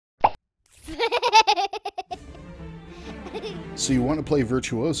So you want to play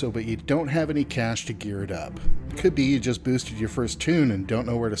Virtuoso, but you don't have any cash to gear it up. Could be you just boosted your first tune and don't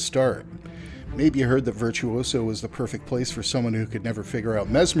know where to start. Maybe you heard that Virtuoso was the perfect place for someone who could never figure out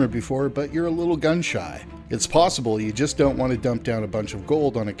Mesmer before, but you're a little gun shy. It's possible you just don't want to dump down a bunch of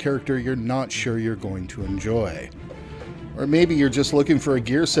gold on a character you're not sure you're going to enjoy. Or maybe you're just looking for a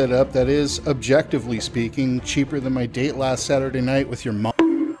gear setup that is, objectively speaking, cheaper than my date last Saturday night with your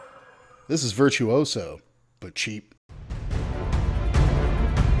mom. This is Virtuoso, but cheap.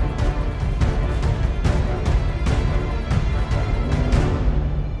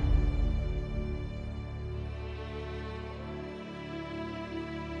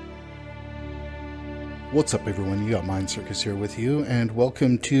 What's up everyone, you got Mind Circus here with you, and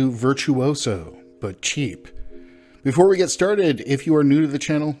welcome to Virtuoso, but cheap. Before we get started, if you are new to the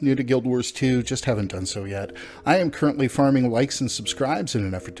channel, new to Guild Wars 2, just haven't done so yet, I am currently farming likes and subscribes in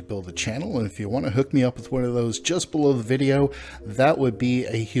an effort to build the channel, and if you want to hook me up with one of those just below the video, that would be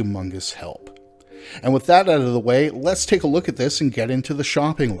a humongous help. And with that out of the way, let's take a look at this and get into the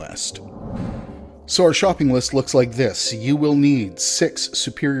shopping list. So our shopping list looks like this. You will need 6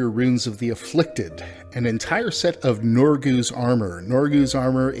 superior runes of the Afflicted, an entire set of Norgu's armor. Norgu's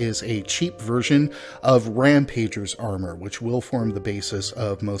armor is a cheap version of Rampager's armor, which will form the basis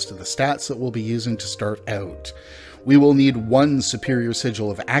of most of the stats that we'll be using to start out. We will need 1 superior sigil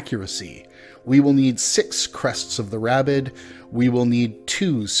of accuracy. We will need 6 crests of the Rabid. We will need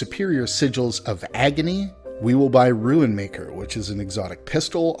 2 superior sigils of agony. We will buy Ruin Maker, which is an exotic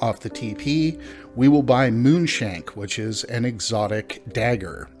pistol off the TP. We will buy Moonshank, which is an exotic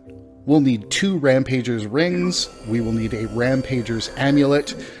dagger. We'll need 2 Rampager's rings. We will need a Rampager's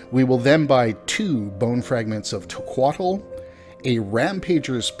amulet. We will then buy 2 bone fragments of Tequatl, a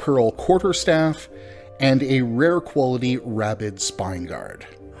Rampager's pearl quarterstaff, and a rare quality Rabid spine guard.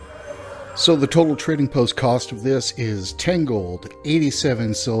 So the total trading post cost of this is 10 gold,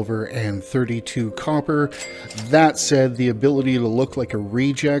 87 silver, and 32 copper. That said, the ability to look like a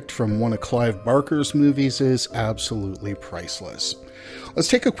reject from one of Clive Barker's movies is absolutely priceless. Let's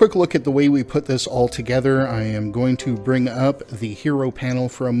take a quick look at the way we put this all together. I am going to bring up the hero panel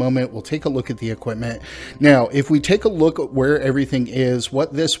for a moment. We'll take a look at the equipment. Now, if we take a look at where everything is,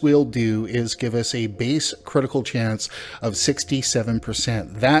 what this will do is give us a base critical chance of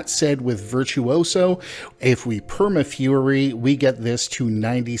 67%. That said, with Virtuoso, if we perma Fury, we get this to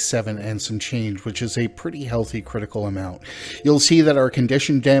 97 and some change, which is a pretty healthy critical amount. You'll see that our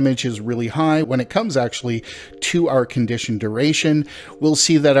condition damage is really high when it comes actually to our condition duration. We'll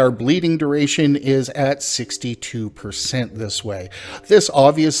see that our bleeding duration is at 62% this way. This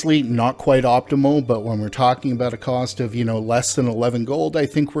obviously not quite optimal, but when we're talking about a cost of, less than 11 gold, I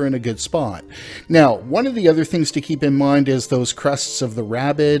think we're in a good spot. Now, one of the other things to keep in mind is those crests of the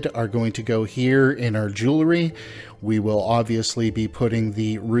Rabid are going to go here in our jewelry. We will obviously be putting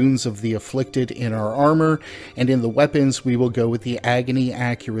the runes of the Afflicted in our armor, and in the weapons we will go with the agony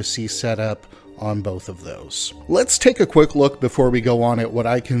accuracy setup on both of those. Let's take a quick look before we go on at what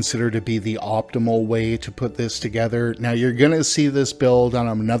I consider to be the optimal way to put this together. Now you're going to see this build on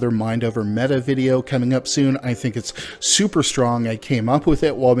another Mind Over Meta video coming up soon. I think it's super strong. I came up with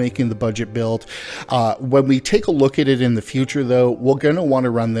it while making the budget build. When we take a look at it in the future though, we're going to want to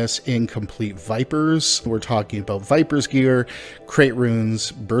run this in complete Vipers. We're talking about Vipers gear, crate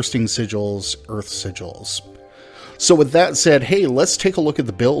runes, bursting sigils, earth sigils. So with that said, hey, let's take a look at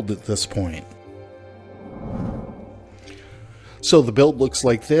the build at this point. So the build looks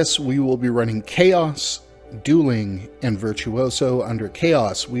like this. We will be running Chaos, Dueling, and Virtuoso. Under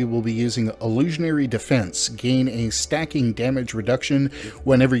Chaos, we will be using Illusionary Defense. Gain a stacking damage reduction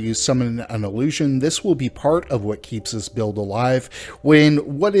whenever you summon an illusion. This will be part of what keeps this build alive. When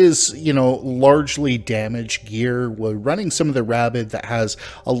what is, largely damage gear, we're running some of the Rabid that has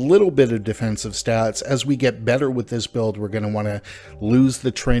a little bit of defensive stats. As we get better with this build, we're going to want to lose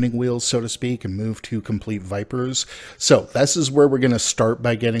the training wheels, so to speak, and move to complete Vipers. So this is where we're going to start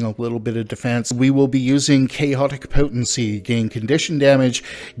by getting a little bit of defense. We will be using Chaotic Potency, gain condition damage,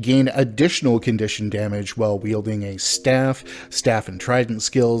 gain additional condition damage while wielding a staff and trident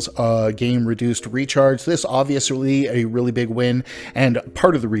skills, gain reduced recharge. This obviously a really big win, and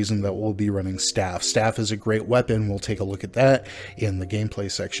part of the reason that we'll be running staff. Staff is a great weapon. We'll take a look at that in the gameplay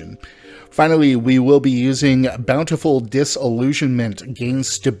section. Finally, we will be using Bountiful Disillusionment, gain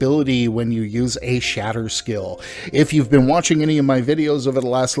stability when you use a Shatter skill. If you've been watching any of my videos over the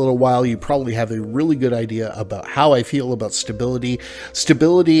last little while, you probably have a really good idea idea about how I feel about stability.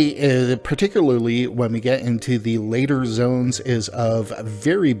 Stability, particularly when we get into the later zones, is of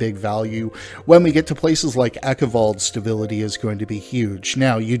very big value. When we get to places like Ekevald, stability is going to be huge.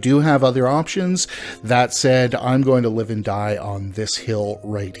 Now, you do have other options. That said, I'm going to live and die on this hill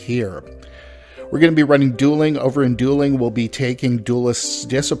right here. We're going to be running dueling. Over in dueling, we'll be taking Duelist's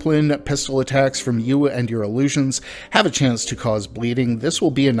Discipline. Pistol attacks from you and your illusions have a chance to cause bleeding. This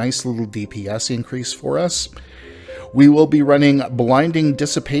will be a nice little DPS increase for us. We will be running Blinding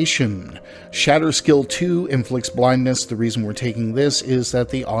Dissipation. Shatter Skill 2 inflicts blindness. The reason we're taking this is that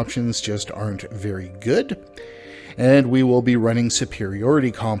the options just aren't very good. And we will be running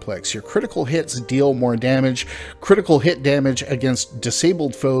Superiority Complex. Your critical hits deal more damage. Critical hit damage against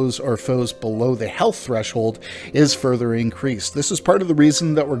disabled foes or foes below the health threshold is further increased. This is part of the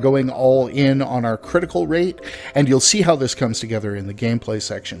reason that we're going all in on our critical rate, and you'll see how this comes together in the gameplay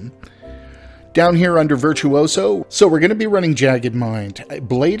section. Down here under Virtuoso, so we're going to be running Jagged Mind.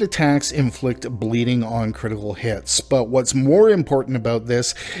 Blade attacks inflict bleeding on critical hits, but what's more important about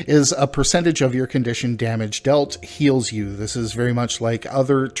this is a percentage of your condition damage dealt heals you. This is very much like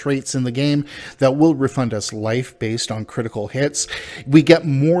other traits in the game that will refund us life based on critical hits. We get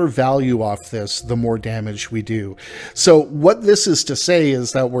more value off this the more damage we do. So what this is to say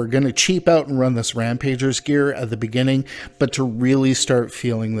is that we're going to cheap out and run this Rampager's gear at the beginning, but to really start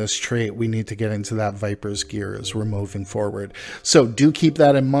feeling this trait, we need to get into that Viper's gear as we're moving forward. So do keep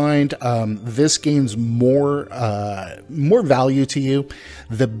that in mind. This gains more value to you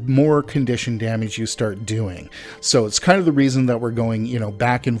the more condition damage you start doing. So it's kind of the reason that we're going,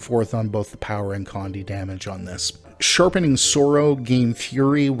 back and forth on both the power and condi damage on this. Sharpening Sorrow, gain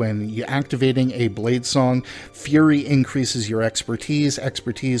Fury when you're activating a Blade Song. Fury increases your expertise.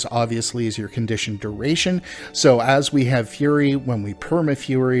 Expertise obviously is your condition duration. So as we have Fury, when we perma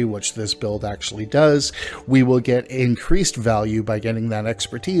Fury, which this build actually does, we will get increased value by getting that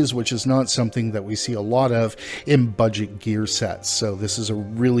expertise, which is not something that we see a lot of in budget gear sets. So this is a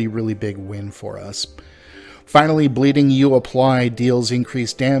really, really big win for us. Finally, Bleeding You Apply deals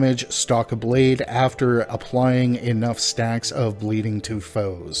increased damage, stock a blade after applying enough stacks of bleeding to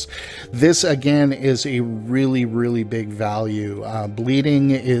foes. This again is a really, really big value.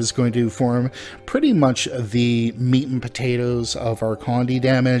 Bleeding is going to form pretty much the meat and potatoes of our condi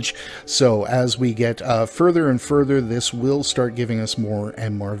damage. So as we get further and further, this will start giving us more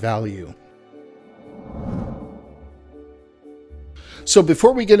and more value. So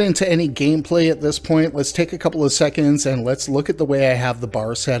before we get into any gameplay at this point, let's take a couple of seconds and let's look at the way I have the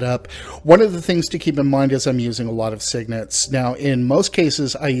bar set up. One of the things to keep in mind is I'm using a lot of signets. Now, in most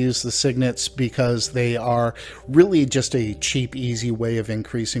cases, I use the signets because they are really just a cheap, easy way of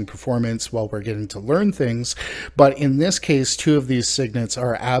increasing performance while we're getting to learn things. But in this case, two of these signets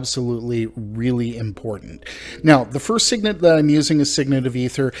are absolutely really important. Now, the first signet that I'm using is Signet of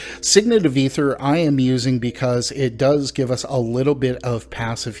Ether. Signet of Ether I am using because it does give us a little bit of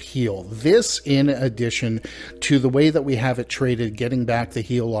passive heal. This, in addition to the way that we have it traded, getting back the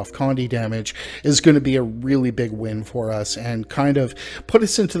heal off condi damage, is going to be a really big win for us and kind of put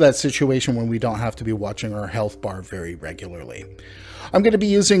us into that situation when we don't have to be watching our health bar very regularly. I'm going to be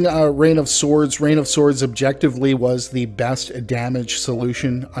using Rain of Swords. Rain of Swords objectively was the best damage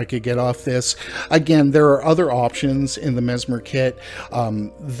solution I could get off this. Again, there are other options in the Mesmer kit.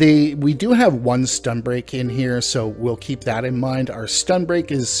 We do have one stun break in here, so we'll keep that in mind. Our stun break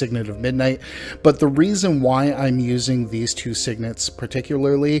is Signet of Midnight, but the reason why I'm using these two signets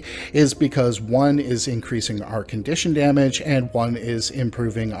particularly is because one is increasing our condition damage and one is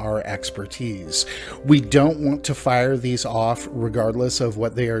improving our expertise. We don't want to fire these off regardless of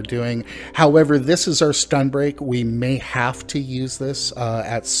what they are doing. However, this is our stun break. We may have to use this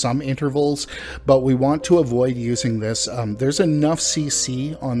at some intervals, but we want to avoid using this. There's enough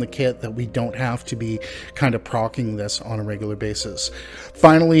CC on the kit that we don't have to be kind of proccing this on a regular basis.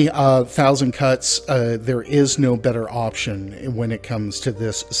 Finally, 1000 cuts. There is no better option when it comes to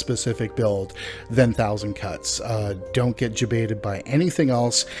this specific build than 1000 cuts. Don't get jebaited by anything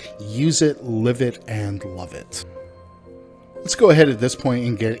else. Use it, live it, and love it. Let's go ahead at this point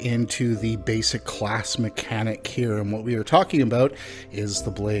and get into the basic class mechanic here. And what we are talking about is the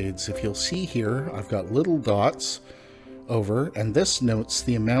blades. If you'll see here, I've got little dots over, and this notes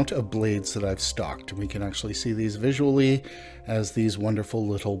the amount of blades that I've stocked. We can actually see these visually as these wonderful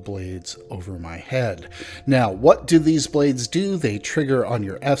little blades over my head. Now, what do these blades do? They trigger on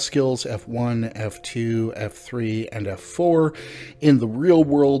your F skills, F1, F2, F3, and F4. In the real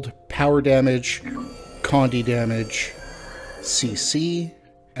world, power damage, condi damage, CC,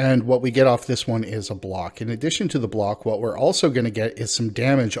 and what we get off this one is a block. In addition to the block, what we're also going to get is some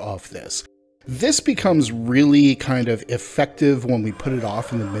damage off this. This becomes really kind of effective when we put it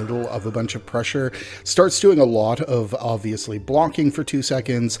off in the middle of a bunch of pressure. Starts doing a lot of obviously blocking for 2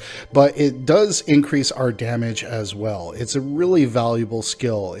 seconds, but it does increase our damage as well. It's a really valuable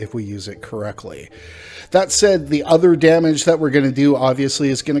skill if we use it correctly. That said, the other damage that we're going to do obviously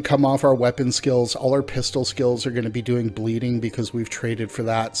is going to come off our weapon skills. All our pistol skills are going to be doing bleeding because we've traded for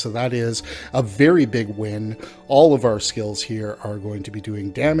that. So that is a very big win. All of our skills here are going to be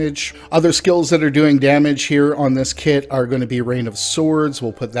doing damage. Other skills that are doing damage here on this kit are going to be Rain of Swords.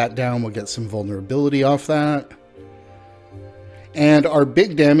 We'll put that down. We'll get some vulnerability off that. And our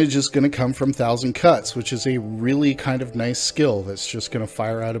big damage is going to come from Thousand Cuts, which is a really kind of nice skill that's just going to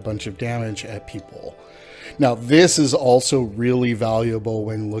fire out a bunch of damage at people. Now, this is also really valuable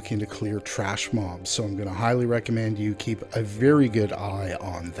when looking to clear trash mobs, so I'm going to highly recommend you keep a very good eye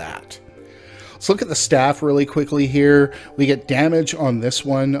on that. Let's look at the staff really quickly here. We get damage on this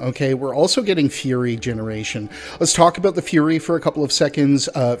one. Okay, we're also getting Fury generation. Let's talk about the Fury for a couple of seconds.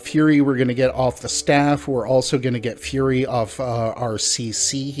 Fury we're going to get off the staff. We're also going to get Fury off our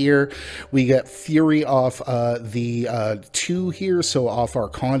CC here. We get Fury off the 2 here, so off our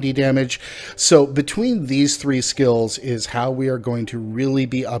Condi damage. So between these 3 skills is how we are going to really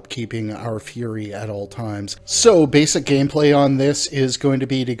be upkeeping our Fury at all times. So basic gameplay on this is going to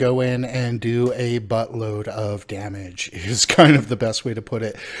be to go in and do a buttload of damage is kind of the best way to put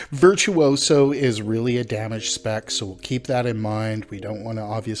it. Virtuoso is really a damage spec, so we'll keep that in mind. We don't want to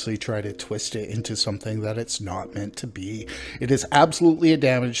obviously try to twist it into something that it's not meant to be. It is absolutely a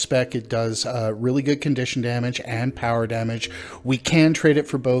damage spec. It does really good condition damage and power damage. We can trade it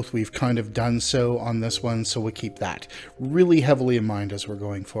for both. We've kind of done so on this one, so we'll keep that really heavily in mind as we're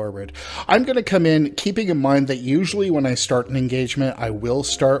going forward. I'm going to come in keeping in mind that usually when I start an engagement, I will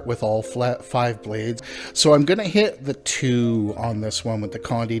start with all 5 blades. So I'm going to hit the 2 on this one with the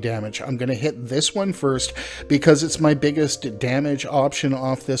Condi damage. I'm going to hit this one first because it's my biggest damage option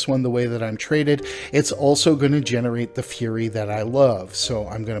off this one, the way that I'm traded. It's also going to generate the Fury that I love. So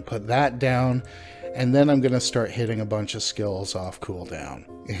I'm going to put that down, and then I'm going to start hitting a bunch of skills off cooldown.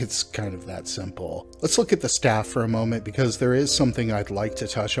 It's kind of that simple. Let's look at the staff for a moment because there is something I'd like to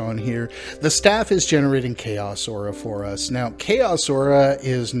touch on here. The staff is generating Chaos Aura for us. Now, Chaos Aura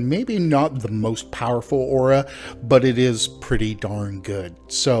is maybe not the most powerful aura, but it is pretty darn good.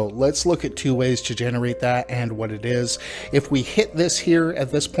 So let's look at 2 ways to generate that and what it is. If we hit this here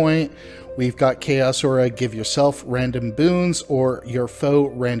at this point, we've got Chaos Aura, give yourself random boons or your foe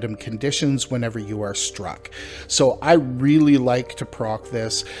random conditions whenever you are struck. So I really like to proc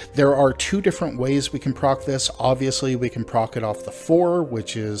this. There are 2 different ways we can proc this. Obviously, we can proc it off the 4,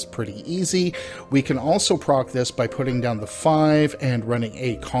 which is pretty easy. We can also proc this by putting down the 5 and running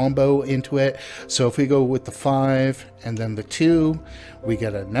a combo into it. So if we go with the 5 and then the 2, we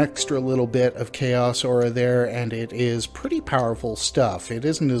get an extra little bit of Chaos Aura there, and it is pretty powerful stuff. It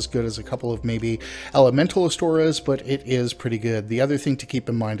isn't as good as a couple of maybe Elementalist auras, but it is pretty good. The other thing to keep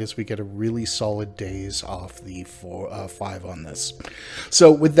in mind is we get a really solid daze off the 5 on this.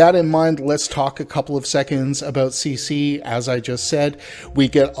 So with that in mind, let's talk a couple of seconds about CC. As I just said, we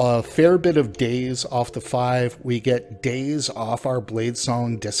get a fair bit of daze off the 5. We get daze off our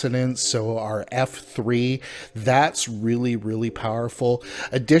Bladesong Dissonance, so our F3. That's really, really powerful.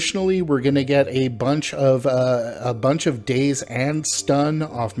 Additionally, we're going to get a bunch of daze and stun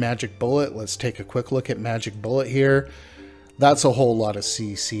off Magic Bullet. Let's take a quick look at Magic Bullet here. That's a whole lot of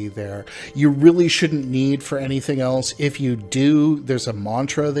CC there. You really shouldn't need for anything else. If you do, there's a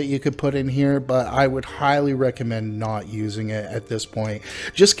mantra that you could put in here, but I would highly recommend not using it at this point.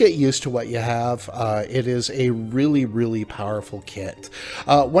 Just get used to what you have. It is a really, really powerful kit.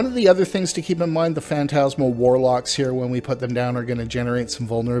 One of the other things to keep in mind, the Phantasmal Warlocks here, when we put them down, are going to generate some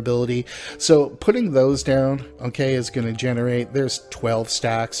vulnerability. So putting those down, okay, is going to generate, there's 12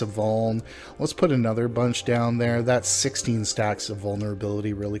 stacks of vuln. Let's put another bunch down there. That's 16 stacks of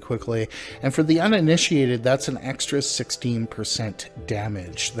vulnerability really quickly. And for the uninitiated, that's an extra 16%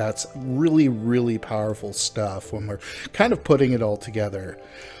 damage. That's really, really powerful stuff when we're kind of putting it all together.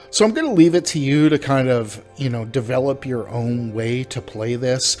 So I'm going to leave it to you to kind of, develop your own way to play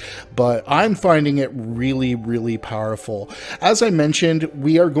this, but I'm finding it really, really powerful. As I mentioned,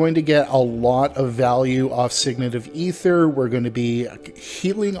 we are going to get a lot of value off Signet of Ether. We're going to be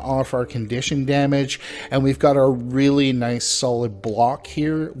healing off our condition damage, and we've got our really nice solid block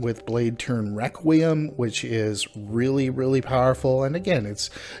here with Blade Turn Requiem, which is really, really powerful. And again, it's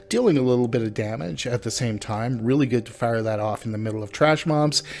dealing a little bit of damage at the same time. Really good to fire that off in the middle of trash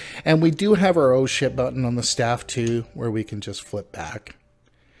mobs. And we do have our oh shit button on the staff too, where we can just flip back.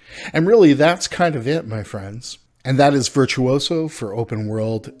 And really, that's kind of it, my friends. And that is Virtuoso for open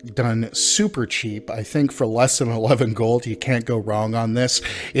world, done super cheap. I think for less than 11 gold, you can't go wrong on this.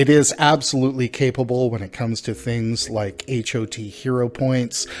 It is absolutely capable when it comes to things like HOT hero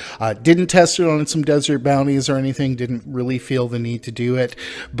points. Didn't test it on some desert bounties or anything, didn't really feel the need to do it,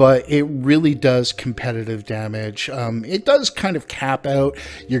 but it really does competitive damage. It does kind of cap out.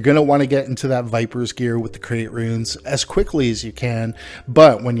 You're going to want to get into that Viper's gear with the crate runes as quickly as you can,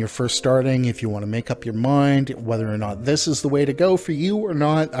 but when you're first starting, if you want to make up your mind whether or not this is the way to go for you or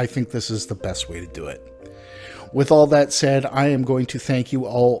not, I think this is the best way to do it. With all that said, I am going to thank you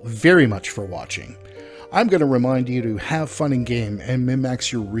all very much for watching. I'm going to remind you to have fun in game and min-max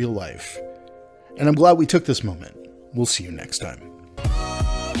your real life. And I'm glad we took this moment. We'll see you next time.